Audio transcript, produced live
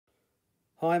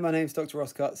Hi, my name's Dr.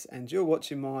 Ross Cutts and you're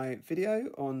watching my video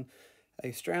on a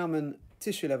Straumann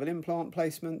tissue level implant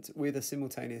placement with a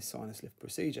simultaneous sinus lift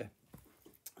procedure.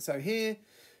 So here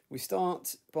we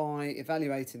start by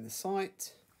evaluating the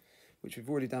site, which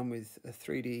we've already done with a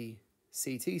 3D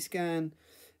CT scan,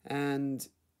 and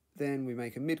then we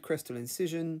make a mid-crestal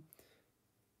incision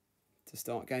to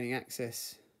start gaining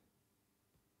access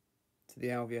to the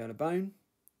alveolar bone.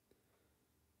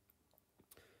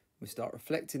 We start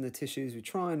reflecting the tissues. We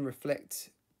try and reflect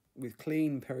with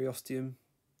clean periosteum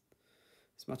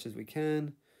as much as we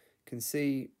can. Can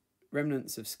see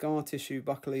remnants of scar tissue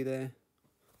buccally there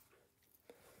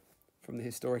from the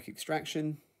historic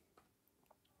extraction.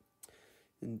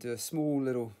 And do a small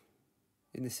little,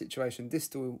 in this situation,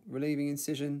 distal relieving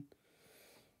incision.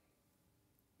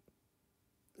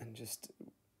 And just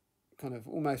kind of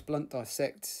almost blunt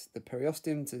dissect the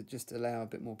periosteum to just allow a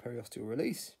bit more periosteal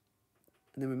release.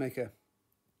 And then we make a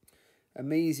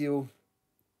mesial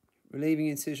relieving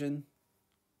incision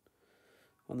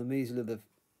on the mesial of the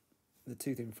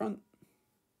tooth in front.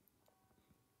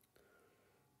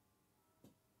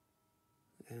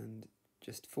 And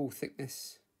just full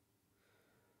thickness.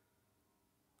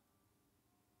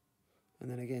 And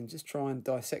then again, just try and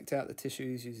dissect out the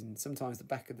tissues using sometimes the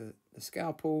back of the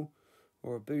scalpel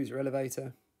or a Boozer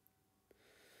elevator.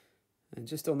 And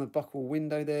just on the buccal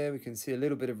window there, we can see a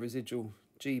little bit of residual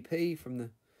GP from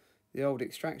the old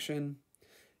extraction.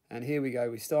 And here we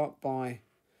go. We start by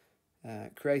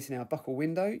creating our buccal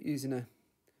window using a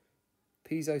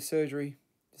piezo surgery,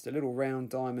 just a little round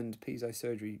diamond piezo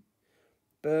surgery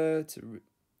burr to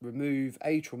remove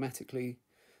atraumatically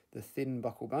the thin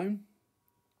buccal bone.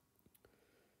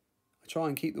 I try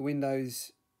and keep the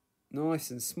windows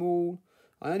nice and small.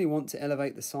 I only want to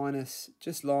elevate the sinus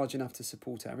just large enough to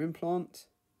support our implant,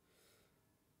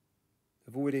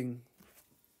 avoiding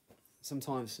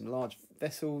sometimes some large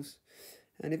vessels.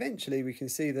 And eventually we can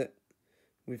see that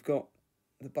we've got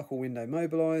the buccal window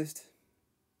mobilized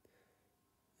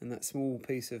and that small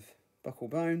piece of buccal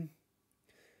bone.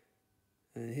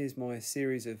 And here's my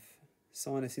series of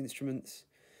sinus instruments,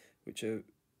 which are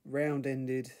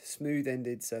round-ended,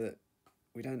 smooth-ended, so that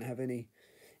we don't have any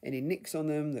nicks on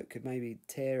them that could maybe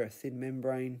tear a thin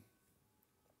membrane.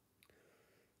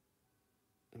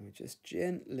 And we just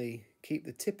gently keep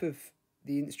the tip of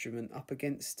the instrument up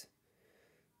against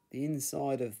the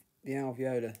inside of the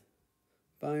alveolar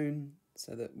bone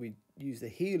so that we use the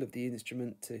heel of the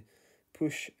instrument to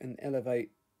push and elevate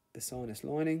the sinus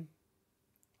lining.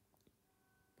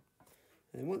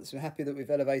 And once we're happy that we've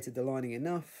elevated the lining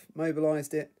enough,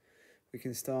 mobilized it, we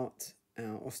can start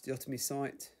our osteotomy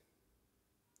site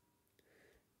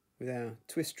with our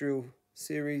twist drill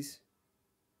series.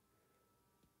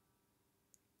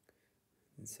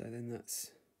 And so then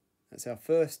that's our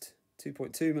first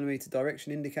 2.2mm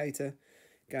direction indicator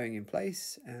going in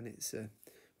place, and it's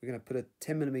we're going to put a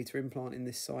 10mm implant in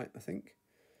this site, I think.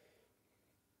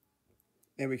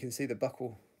 There we can see the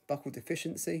buccal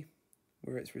deficiency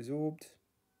where it's resorbed.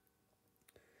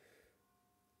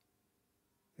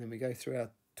 Then we go through our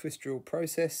twist drill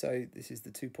process. So this is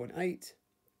the 2.8.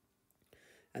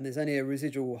 And there's only a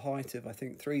residual height of, I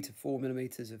think, 3 to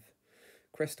 4mm of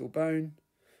crestal bone.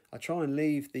 I try and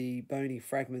leave the bony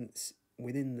fragments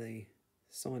within the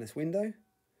sinus window.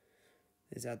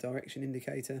 There's our direction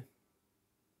indicator.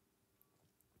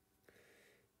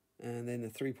 And then the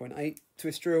 3.8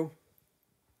 twist drill.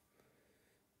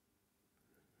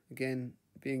 Again,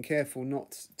 being careful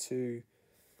not to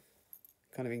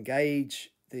kind of engage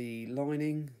the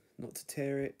lining, not to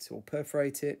tear it or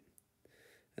perforate it.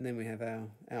 And then we have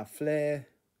our flare,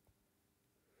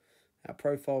 our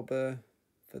profile burr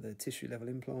for the tissue level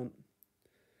implant.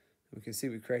 And we can see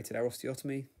we've created our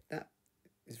osteotomy. That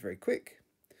is very quick,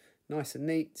 nice and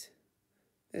neat.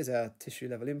 There's our tissue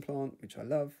level implant, which I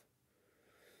love.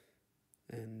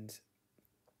 And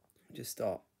just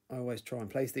start, I always try and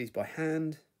place these by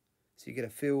hand so you get a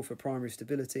feel for primary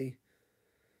stability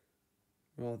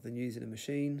rather than using a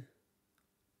machine.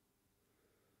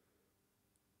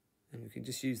 And we can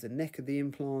just use the neck of the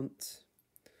implant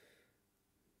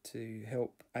to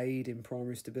help aid in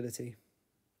primary stability.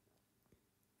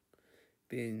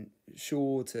 Being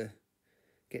sure to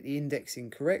get the indexing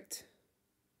correct.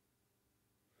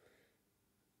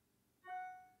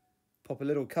 Pop a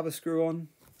little cover screw on.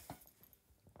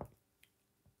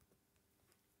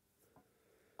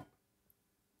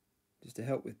 Just to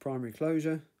help with primary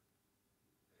closure.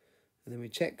 And then we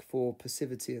check for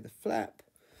passivity of the flap.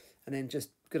 And then just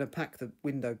going to pack the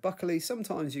window buccally.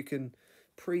 Sometimes you can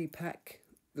pre-pack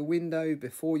the window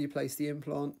before you place the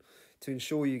implant to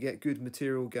ensure you get good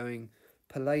material going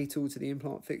palatal to the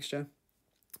implant fixture.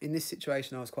 In this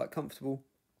situation I was quite comfortable,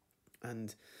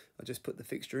 and I just put the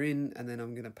fixture in, and then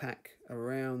I'm going to pack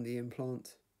around the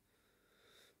implant,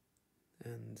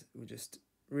 and we'll just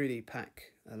really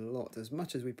pack a lot, as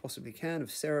much as we possibly can, of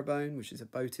Cerebone, which is a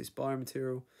Botis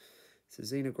biomaterial. It's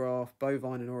a xenograft,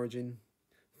 bovine in origin,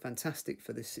 fantastic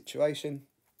for this situation.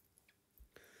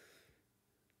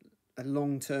 A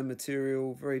long-term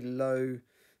material, very low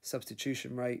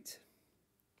substitution rate.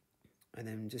 And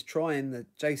then just try in the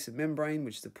adjacent membrane,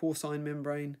 which is the porcine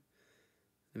membrane,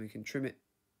 and we can trim it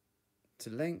to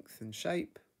length and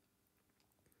shape.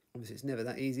 Obviously it's never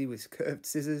that easy with curved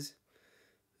scissors,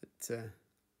 but then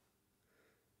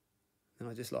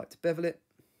I just like to bevel it.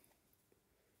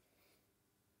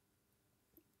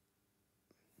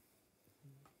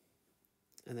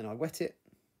 And then I wet it,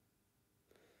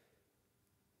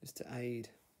 just to aid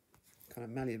kind of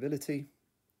malleability.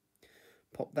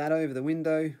 Pop that over the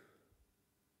window.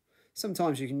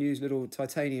 Sometimes you can use little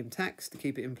titanium tacks to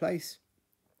keep it in place.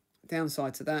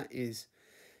 Downside to that is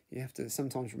you have to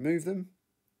sometimes remove them.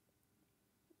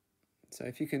 So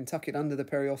if you can tuck it under the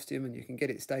periosteum and you can get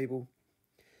it stable,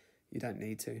 you don't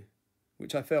need to,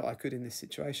 which I felt I could in this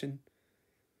situation.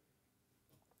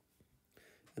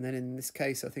 And then in this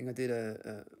case, I think I did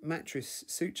a mattress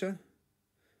suture,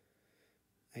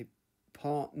 a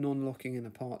part non-locking and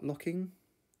a part locking.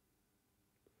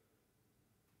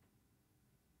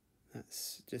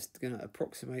 That's just going to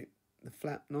approximate the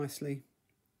flap nicely.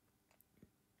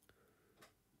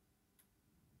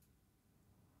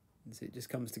 And so it just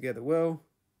comes together well.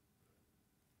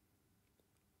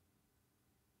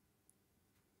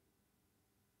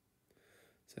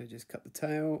 So just cut the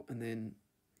tail and then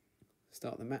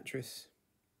start the mattress.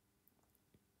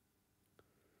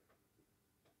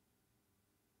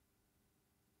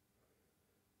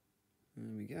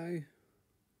 There we go.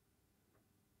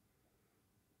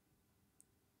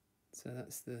 So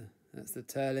that's the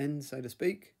tail end, so to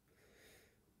speak.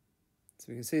 So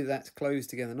we can see that that's closed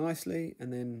together nicely,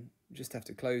 and then just have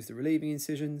to close the relieving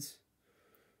incisions.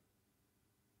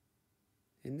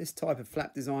 In this type of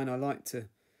flap design, I like to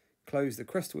close the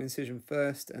crestal incision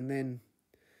first and then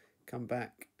come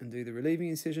back and do the relieving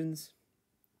incisions,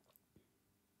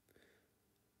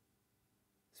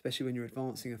 especially when you're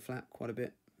advancing a flap quite a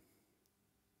bit.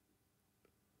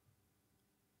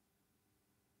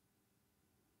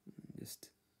 Just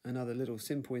another little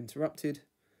simple interrupted,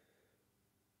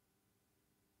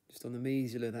 just on the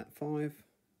mesial, that 5.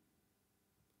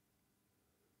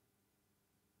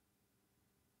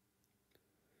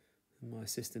 And my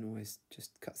assistant always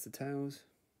just cuts the tails.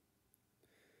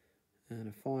 And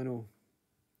a final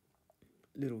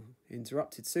little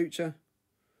interrupted suture,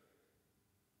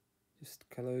 just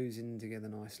closing together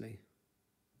nicely.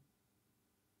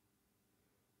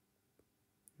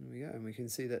 There we go, and we can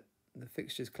see that the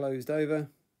fixture's closed over.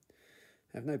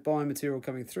 Have no biomaterial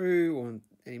coming through or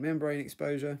any membrane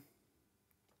exposure.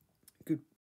 Good